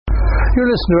You're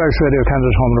listening to Irish Radio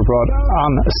Canada Home and Abroad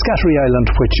on Scattery Island,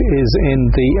 which is in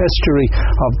the estuary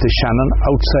of the Shannon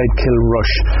outside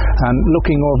Kilrush. And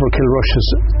looking over Kilrush is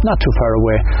not too far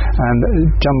away.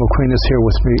 And John Mulqueen is here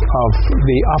with me of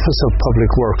the Office of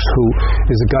Public Works, who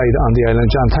is a guide on the island.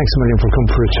 John, thanks a million for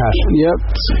coming for a chat. Yep,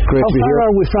 it's great to be here.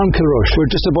 How far are we from Kilrush?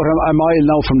 We're just about a mile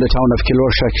now from the town of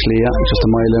Kilrush, actually, just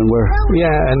a mile, and we're...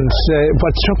 Yeah, and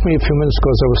what struck me a few minutes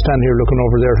ago as I was standing here looking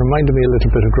over there, it reminded me a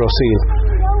little bit of Groseal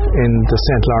in the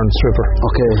St. Lawrence River.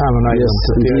 Okay. Famine Island.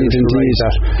 Yes,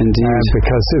 indeed.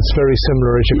 Because it's very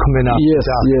similar as you come in off the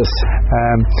dock. Yes.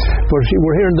 But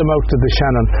we're here in the mouth of the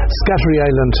Shannon. Scattery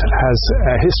Island has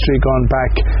a history going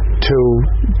back to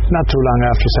not too long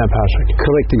after St. Patrick.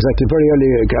 Correct, exactly. Very early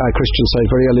Christian site,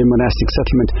 very early monastic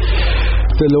settlement.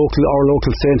 Our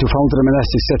local saint who founded the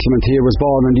monastic settlement here was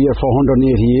born in the year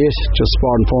 488, just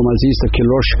born 4 miles east of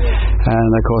Kilrush. And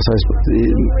of course,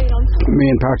 the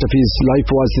main part of his life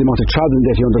was the amount of travelling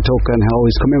that he undertook and how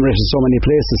he's commemorated so many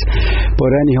places.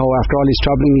 But anyhow, after all his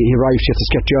travelling, he arrived here to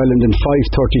Scattery Island in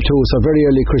 532, so a very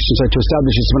early Christian site to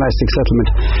establish his monastic settlement.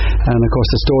 And of course,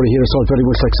 the story here is all very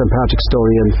much like St. Patrick's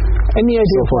story. And any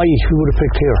idea why he would have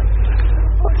picked here?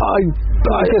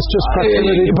 I guess just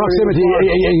proximity.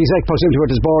 Exact proximity where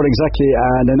it is born, exactly,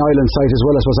 and an island site as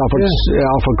well, I suppose,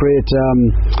 offered great,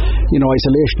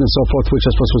 isolation and so forth, which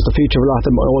I suppose was the feature of a lot of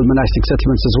the old monastic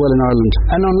settlements as well in Ireland.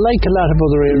 And unlike a lot of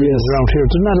other areas around here,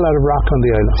 there's not a lot of rock on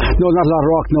the island. No, not a lot of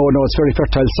rock. No, it's very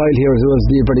fertile soil here. It was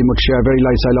very much very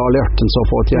light soil, all earth and so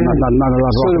forth. Yeah, not a lot of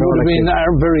rock. So it would have been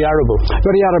very arable.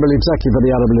 Very arable, exactly, very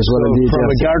arable as well. So indeed. From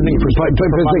a gardening perspective,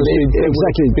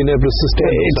 exactly, been able to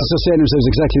sustain themselves.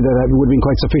 Exactly, that it would have been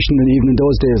quite sufficient even in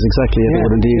those days. Exactly, it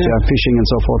would indeed. Fishing and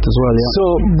so forth as well. Yeah. So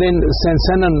then, St.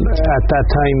 Senan at that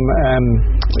time,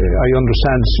 I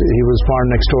understand he was born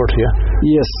next door to you.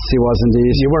 Yes, he was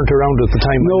indeed. You weren't around at the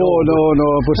time. No,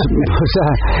 but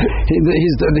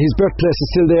his birthplace is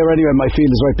still there anyway. My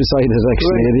field is right beside it,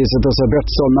 actually. Right. There's a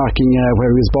birthstone marking where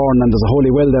he was born, and there's a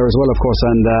holy well there as well, of course,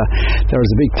 and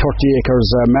there's a big 30 acres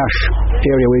marsh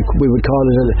area, we would call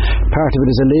it. Part of it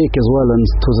is a lake as well, and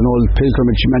it was an old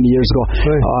pilgrimage many years ago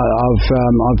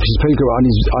of his pilgrim on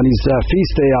his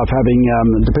feast day of having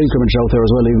the pilgrimage out there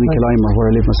as well, even in Kilima, where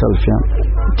I live myself. Yeah.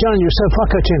 John, yourself, what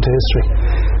got you into history?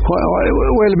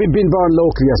 Well, being born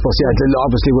locally, I suppose. Yeah,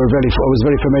 obviously, I was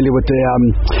very familiar with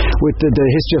the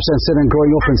history of St. Senan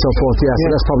growing up and so forth. Yeah, so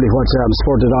that's probably what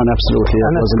spurred it on. Absolutely.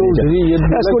 And that's good.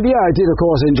 That's good. Yeah, I did. Of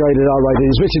course, I enjoyed it. All right. It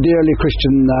was rich in the early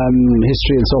Christian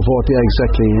history and so forth. Yeah,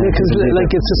 exactly.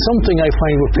 Because it's something I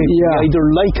find with people. Yeah. Either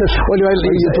like it. Well,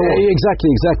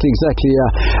 exactly. Yeah.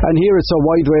 And here it's so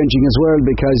wide ranging as well,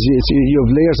 because you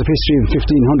have layers of history of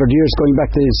 1500 years going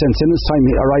back to St. Senan's time,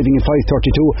 arriving in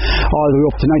 532, all the way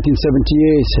up to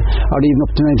 1978, or even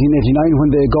up to 1989, when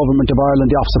the government of Ireland,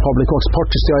 the Office of Public Works,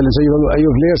 purchased the island. So you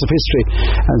have layers of history.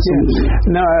 And so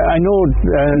now I know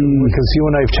because you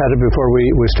and I have chatted before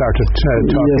we started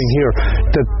talking here,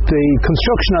 that the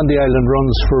construction on the island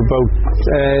runs for about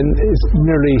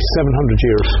nearly 700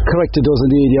 years. Correct, it does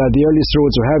indeed. Yeah, the earliest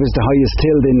roads we have is the highest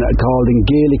hill, called in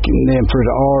Gaelic name for it,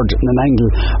 Ard, an angle,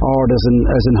 Ard as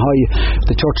in high.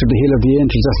 The Church of the Hill of the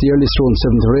Angels, that's the earliest ruins,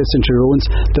 7th or 8th century ruins.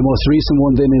 The most recent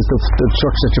one then is the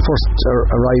church that you first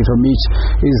arrive or meet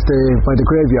is by the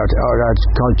graveyard,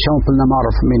 called Champel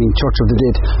Namarf, meaning Church of the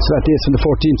Dead. So that dates from the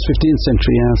 14th, 15th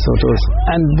century. Yeah, so it does.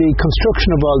 And the construction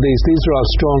of all these are all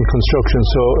stone constructions,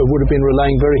 so it would have been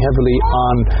relying very heavily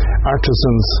on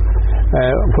artisans,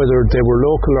 whether they were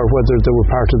local or whether they were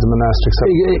part of the monastic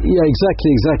settlement. Yeah,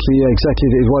 exactly.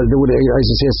 They would, as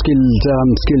you say,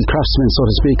 skilled craftsmen, so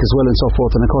to speak, as well, and so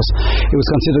forth. And of course, it was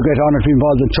considered a great honour to be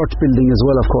involved in church building as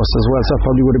well, of course, as well. So that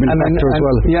probably would have been a factor as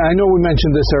well. Yeah, I know we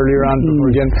mentioned this earlier on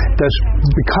again, that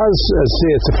because,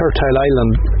 say, it's a fertile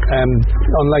island,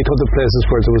 unlike other places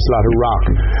where there was a lot of rock,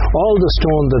 all the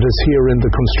stone that is here in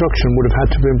the construction would have had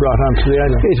to be brought onto the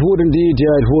island. It would indeed,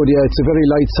 yeah, it would. Yeah, it's a very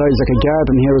light size, like a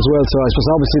garden here as well. So I suppose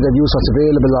obviously they've used what's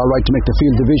available, all right, to make the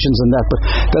field divisions and that. But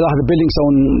a lot of the building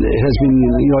stone has been,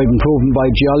 even proven by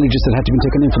geologists that had to be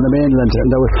taken in from the mainland. And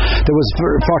there was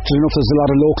fortunate enough, there's a lot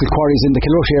of local quarries in the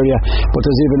Kilrush area, but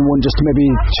there's even one just maybe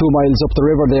 2 miles up the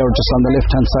river there, just on the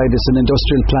left-hand side. It's an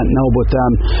industrial plant now, but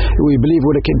we believe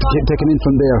would have taken in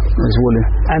from there as well.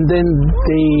 And then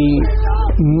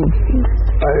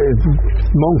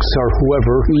monks or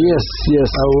whoever. Yes.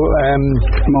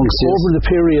 Monks. Yes. Over the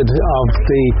period of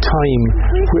the time,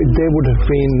 they would have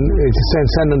been. St.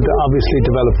 Sennan obviously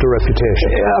developed a reputation.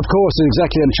 Of course,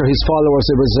 exactly. I'm sure his followers.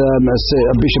 It was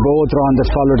a Bishop Odron that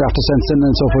followed after St. Sennan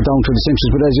and so forth down through the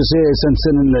centuries. But as you say, St.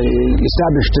 Sennan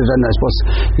established it, and I suppose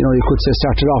you could say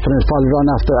started off and it followed on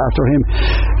after him.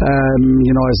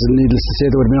 As needless to say,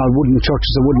 there would have been all wooden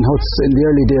churches and wooden huts in the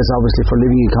early days, obviously for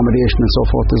living accommodation and so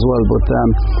forth as well. But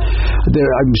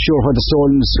I'm sure where the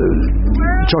stones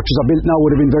churches are built now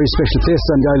would have been very special places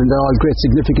on the island. They're all great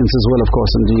significance as well, of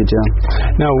course, indeed. Yeah.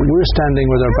 Now we're standing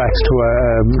with our backs to a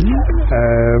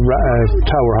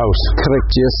tower house. Correct.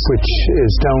 Yes. Which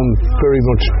is down very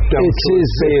much down to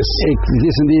its base. It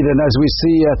is indeed, and as we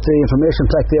see at the information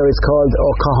plaque there, it's called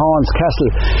O'Cahan's Castle.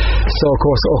 So of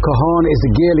course O'Cahan is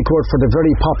the Gaelic word for the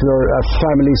very popular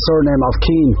family surname of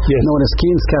Keane, known as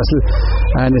Keane's Castle,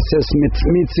 and it says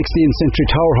mid-16th century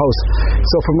tower house.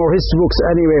 So from our history books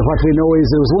anyway, what we know is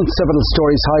there was once several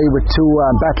stories high with two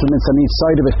battlements on each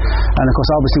side of it, and of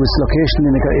course obviously with its location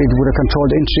it would have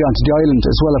controlled entry onto the island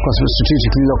as well. Of course it was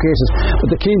strategically located, but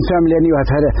the Keane family anyway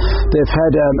they've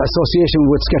had association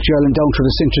with Scattery Island down through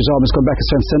the centuries, almost going back to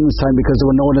St. Sennan's time, because they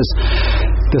were known as,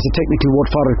 there's a technical word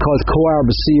for it called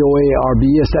coarbs,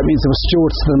 C-O-A-R-B-S. That means they were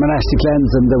stewards to the monastic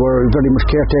lands, and they were very much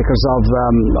caretakers of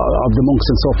the monks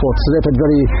and so forth. So they've had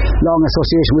very long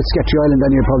association with Scattery Island,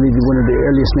 and you're probably one of the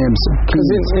earliest names. Because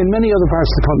in many other parts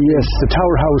of the country, the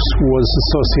tower house was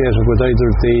associated with either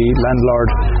the landlord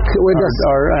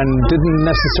and didn't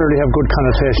necessarily have good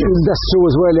connotations. That's true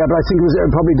as well, yeah, but I think it was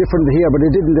probably different here, but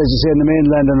it didn't, as you say, in the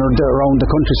mainland and around the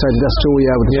countryside. That's true,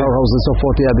 yeah, with the tower houses and so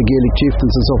forth, the Gaelic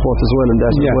chieftains and so forth as well, and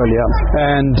that as well, yeah.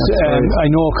 And I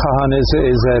know Cahan is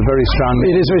a very strong.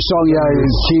 It is very strong, yeah.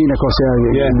 Keane, of course,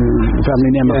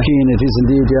 family name of Keane, it is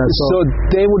indeed, yeah. So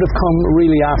they would have come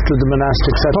really after the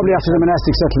monastic settlement. Probably after the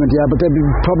monastic settlement, yeah, but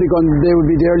they would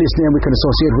be the earliest name we can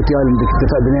associate with the island,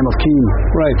 the name of Keane.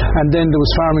 Right, and then there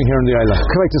was farming here on the island.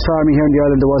 Correct, there's farming here on the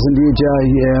island. There was indeed,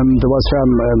 there was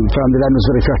farm. The land was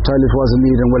very fertile. It was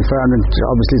indeed, and well farmed, and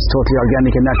obviously it's totally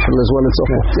organic and natural as well and so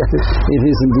forth. Yeah, it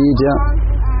is indeed, yeah.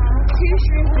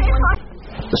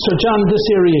 So John, this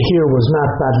area here was not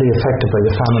badly affected by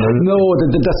the famine? No,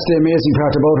 that's the amazing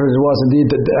part about it. It was indeed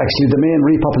that actually the main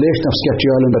repopulation of Scattery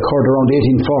Island occurred around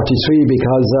 1843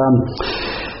 because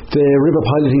the river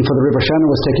piloting for the River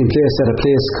Shannon was taking place at a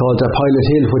place called Pilot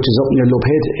Hill, which is up near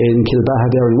Lopehead in Kilbaha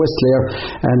there in West Clare,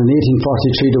 and in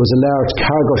 1843 there was a large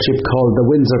cargo ship called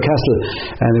the Windsor Castle,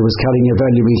 and it was carrying a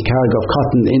valuable cargo of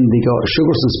cotton, indigo,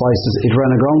 sugars and spices. It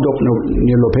ran aground up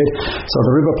near Lopehead, so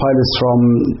the river pilots from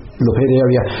Lopehead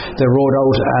area, they rowed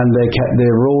out and they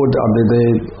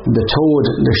towed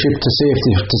the ship to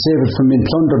safety to save it from being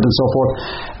plundered and so forth,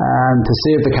 and to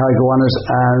save the cargo on it.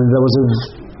 And there was a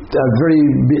very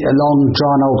long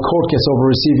drawn out court case over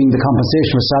receiving the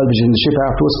compensation for salvaging the ship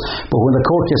afterwards, but when the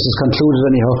court case was concluded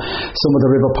anyhow, some of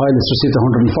the river pilots received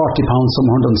 £140,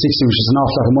 some 160, which is an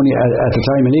awful lot of money at the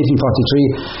time in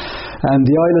 1843. And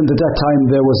the island at that time,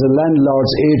 there was a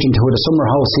landlord's agent who had a summer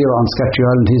house here on Scattery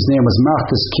Island. His name was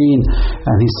Marcus Keane,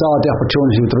 and he saw the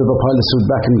opportunity with the river pilots who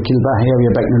were back in the Kilbaha area,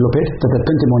 back in Lopehead, that they had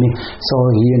plenty of money, so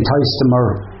he enticed them or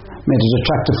made it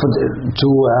attractive for them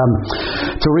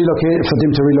to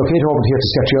relocate over here to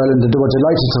Scattery Island. They were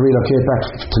delighted to relocate back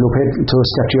to Lopehead, to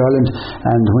Scattery Island,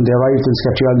 and when they arrived in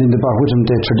Scattery Island, they brought with them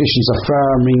the traditions of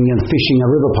farming and fishing and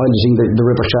river piloting the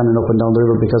River Shannon up and down the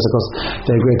river, because of course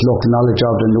they had great local knowledge of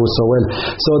it and knew it so well.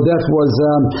 So that was,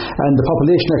 and the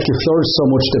population actually flourished so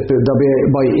much that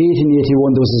by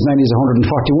 1881 there was as many as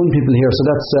 141 people here, so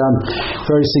that's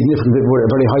very significant, a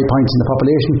very high point in the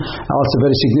population. Also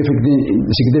very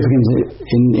significant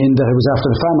in that it was after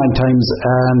the famine times,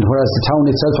 and whereas the town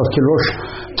itself of Kilrush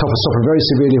suffered very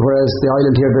severely, whereas the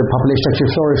island here, the population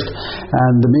actually flourished.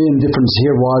 And the main difference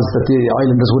here was that the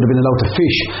islanders would have been allowed to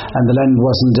fish, and the land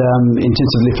wasn't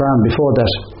intensively farmed before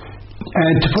that.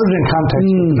 To put it in context,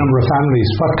 the number of families,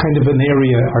 what kind of an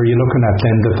area are you looking at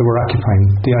then that they were occupying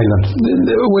the island?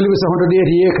 Well, it was 180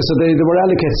 acres, so they were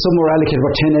allocated, some were allocated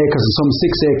about 10 acres and some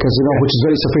 6 acres, which is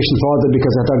very sufficient for them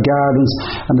because they had their gardens,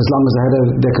 and as long as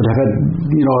they could have had,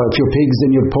 a few pigs,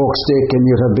 then you'd pork steak and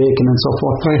you'd have bacon and so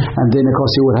forth. Right. And then of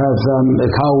course you would have a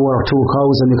cow or 2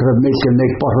 cows, and you could have milk and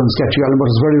make butter and Scattery Island, but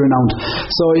it's very renowned.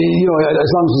 So, as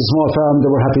long as it's a small farm,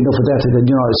 they were happy enough with that.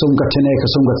 Some got 10 acres,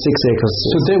 some got 6 acres.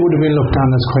 So they would have been looked on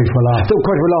as quite well off. They were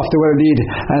quite well off, they were indeed.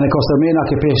 And of course their main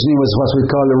occupation was what we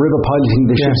call river piloting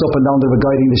the ships up and down the river,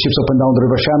 guiding the ships up and down the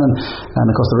River Shannon. And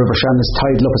of course the River Shannon is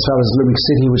tidal up as far as Limerick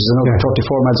City, which is another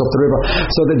 34 miles up the river.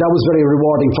 So that was very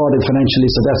rewarding for them financially,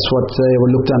 so that's what they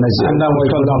were looked on as. And that was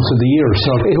 12 months of the year,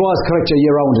 so it was correct,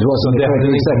 year round. It wasn't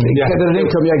exactly.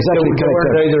 Income, exactly. They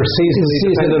weren't either seasonally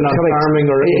dependent on farming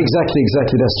or exactly.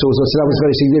 That's true. So that was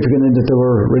very significant in that they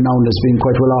were renowned as being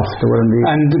quite well off. They were indeed.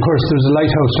 And of course, there's a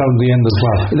lighthouse down the end as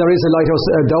well. There is a lighthouse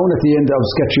down at the end of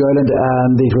Scattery Island,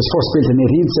 and it was first built in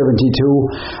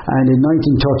 1872, and in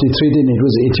 1933 then it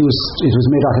was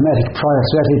made automatic. Prior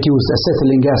to that, it used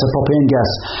acetylene gas or propane gas,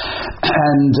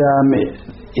 and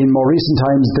in more recent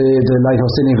times, the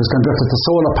lighthouse in it was converted to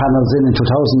solar panels in 2002,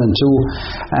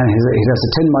 and it has a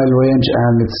 10-mile range,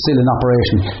 and it's still in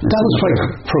operation. That was quite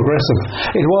progressive.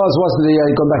 It wasn't it?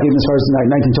 Going back even as far as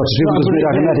 1933, it was made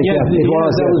automatic. It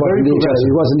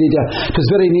was indeed. It was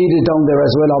very needed down there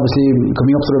as well. Obviously,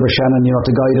 coming up the River Shannon,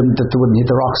 to guide them that they wouldn't hit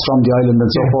the rocks from the island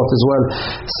and so forth as well.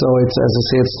 So it's, as I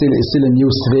say, it's still in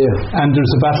use today. And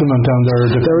there's a battlement down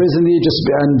there. There is indeed,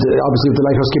 and obviously the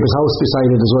lighthouse keeper's house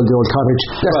beside it as well, the old cottage.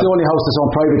 That's the only house that's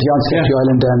owned privately on Scattery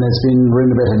Island, and it's been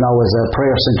renovated now as a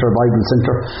prayer centre, a Bible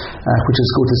centre, which is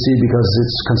good to see because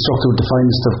it's constructed with the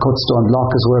finest of cut stone block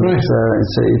as well. Right.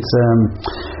 It's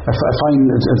a fine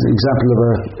example of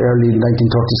an early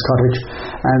 1930s cottage.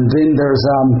 And then there's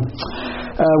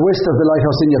west of the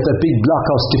lighthouse in you have that big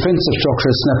blockhouse defensive structure.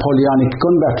 It's Napoleonic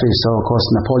gun battery. So of course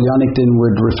Napoleonic then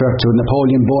would refer to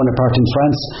Napoleon Bonaparte in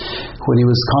France when he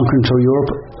was conquering through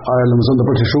Europe. Ireland was under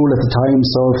British rule at the time,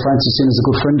 so France was seen as a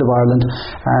good friend of Ireland,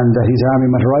 and his army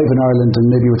might arrive in Ireland, and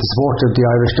maybe with the support of the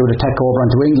Irish they would attack over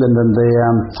onto England, and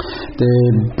the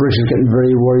British were getting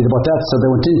very worried about that, so they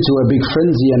went into a big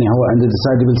frenzy anyhow, and they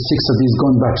decided to build 6 of these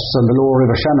gun batteries on the lower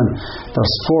River Shannon.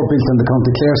 There's 4 built on the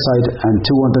County Clare side and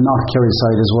 2 on the North Kerry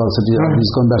side as well, so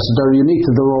these gun batteries, they're unique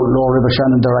to the lower River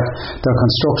Shannon. Their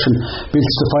construction, built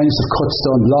to the finest of cut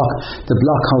stone block. The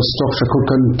blockhouse structure could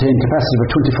contain capacity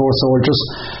for 24 soldiers,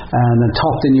 and on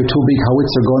top then you 2 big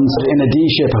howitzer guns in a D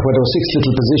shape where there were 6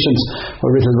 little positions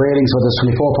with little railings where there's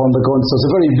 24-pounder guns, so it's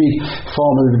a very big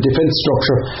formal defence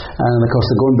structure. And of course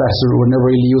the gun batteries were never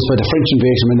really used by the French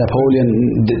invasion when Napoleon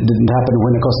didn't happen,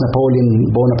 when of course Napoleon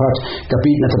Bonaparte got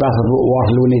beaten at the Battle of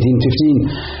Waterloo in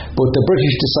 1815. But the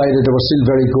British decided there were still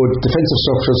very good defensive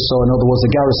structures, so in other words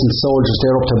the garrison soldiers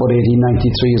there up to about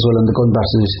 1893 as well, and the gun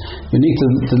batteries unique to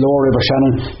the lower River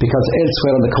Shannon because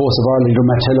elsewhere on the coast of Ireland there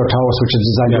are Matelor Towers which are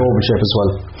designed oval shape as well.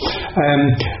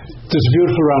 There's a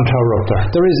beautiful round tower up there.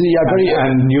 There is, very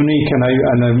and unique, and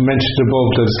I mentioned above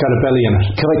that it's got a belly in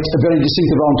it. Correct, a very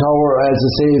distinctive round tower. As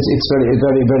I say, it's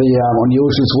very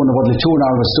unusual. It's one of only 2 in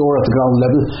our store at the ground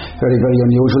level. Very, very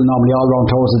unusual. Normally all round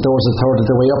towers, the doors are a third of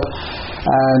the way up.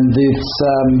 And it's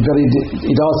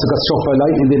it also got struck by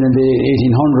lightning then in the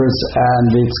 1800s,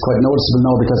 and it's quite noticeable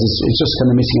now because it's just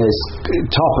kind of missing a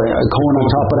top, a cone on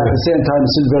top, but at the same time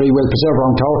it's still very well preserved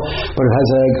round tower, but it has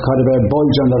a kind of a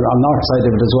bulge on the north side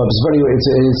of it as well.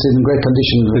 It's in great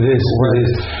condition. It is.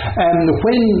 And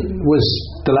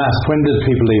when did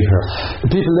people leave here? The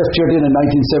people left here then in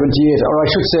 1978, or I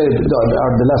should say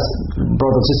the last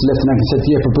brother and sister left in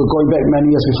 1978, but going back many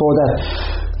years before that.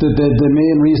 The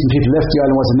main reason people left the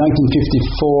island was in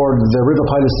 1954 the river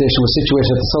pilot station was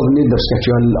situated at the southern end of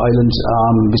Scattery Island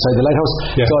beside the lighthouse.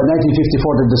 So in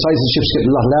 1954 the size of the ships getting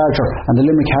a lot larger, and the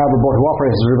Limerick Harbour Board who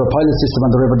operated the river pilot system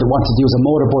on the river wanted to use a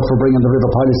motorboat for bringing the river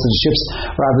pilots to the ships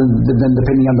rather than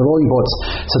depending on the rowing boats.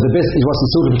 So it wasn't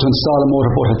suitable to install a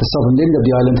motorboat at the southern end of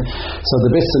the island, so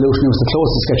the best solution was to close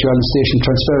the Scattery Island station,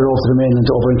 transfer it over to the mainland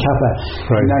over in Kappa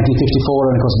in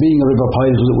 1954, and of course being a river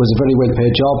pilot was a very well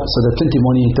paid job, so they had plenty of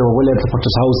money. They were well able to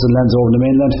purchase houses and lands over the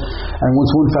mainland, and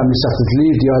once one family started to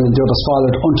leave the island, the others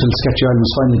followed until Scattery Island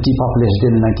was finally depopulated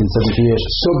in 1978.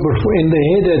 So in the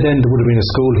heyday then there would have been a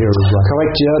school here as well?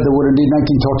 Correct, there would indeed.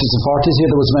 1930s and 40s here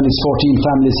there was as many as 14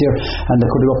 families here, and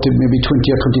there could have up to maybe 20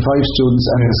 or 25 students,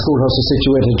 and the schoolhouse was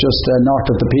situated just north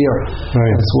of the pier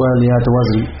as well. There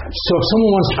wasn't. So if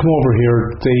someone wants to come over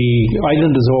here, the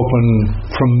island is open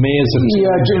from May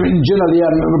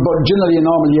generally in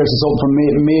normal years it's open from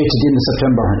May to the end of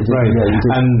September.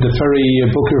 And the ferry,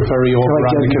 book your ferry over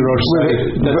on the Kilrush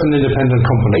side, that's an independent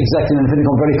company. Exactly, an independent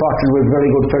company. Very fortunate, we have a very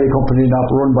good ferry company now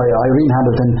run by Irene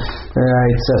Hamilton.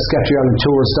 It's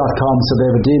scatteryislandtours.com, so they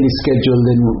have a daily schedule.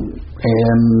 Then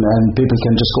and people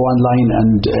can just go online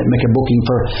and make a booking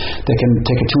they can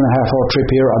take a 2.5-hour trip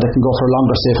here, or they can go for a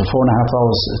longer stay for 4.5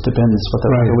 hours. It depends what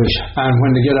they wish. And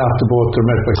when they get off the boat, they're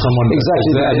met by someone,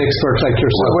 an expert like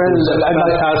yourself. Well,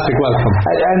 fantastic welcome.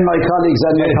 And my colleagues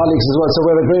as well. So we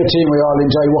have a great team. We all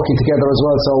enjoy working together as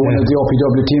well. So one of the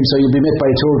OPW team. So you'll be met by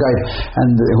a tour guide,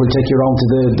 and we'll take you around to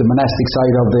the monastic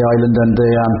side of the island, and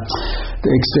they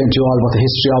explain to you all about the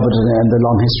history of it and the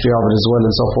long history of it as well,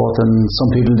 and so forth. And some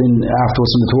people then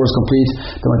afterwards, when the tour is complete,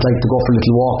 they might like to go for a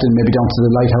little walk, then maybe down to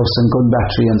the lighthouse and gun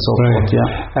battery and so forth.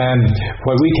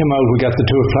 When we came out, we got the 2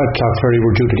 o'clock ferry.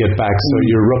 We're due to get back, so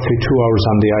you're roughly 2 hours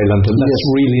on the island, and that's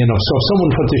really enough. So if someone,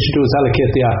 what they should do is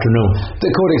allocate the afternoon.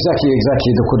 They could, exactly.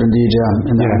 They could indeed,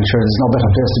 I'm sure there's no better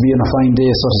place to be on a fine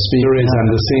day, so to speak. There is, and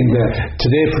the scene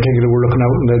today in particular, we're looking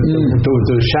out, and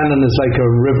the Shannon is like a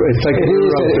river. It's like a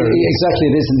river out there. Exactly,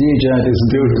 it is indeed. It is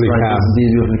beautifully calm. It is indeed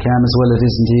beautifully calm as well. It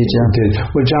is indeed. Indeed.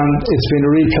 Well, John, it's been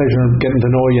a real pleasure getting to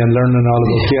know you and learning all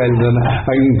about the island, and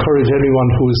I encourage everyone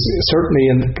who's certainly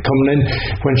coming in,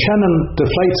 when Shannon, the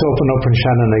flights open up in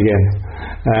Shannon again,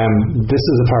 this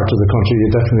is a part of the country you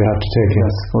definitely have to take in.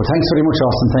 Well, thanks very much,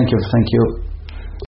 Austin. Thank you.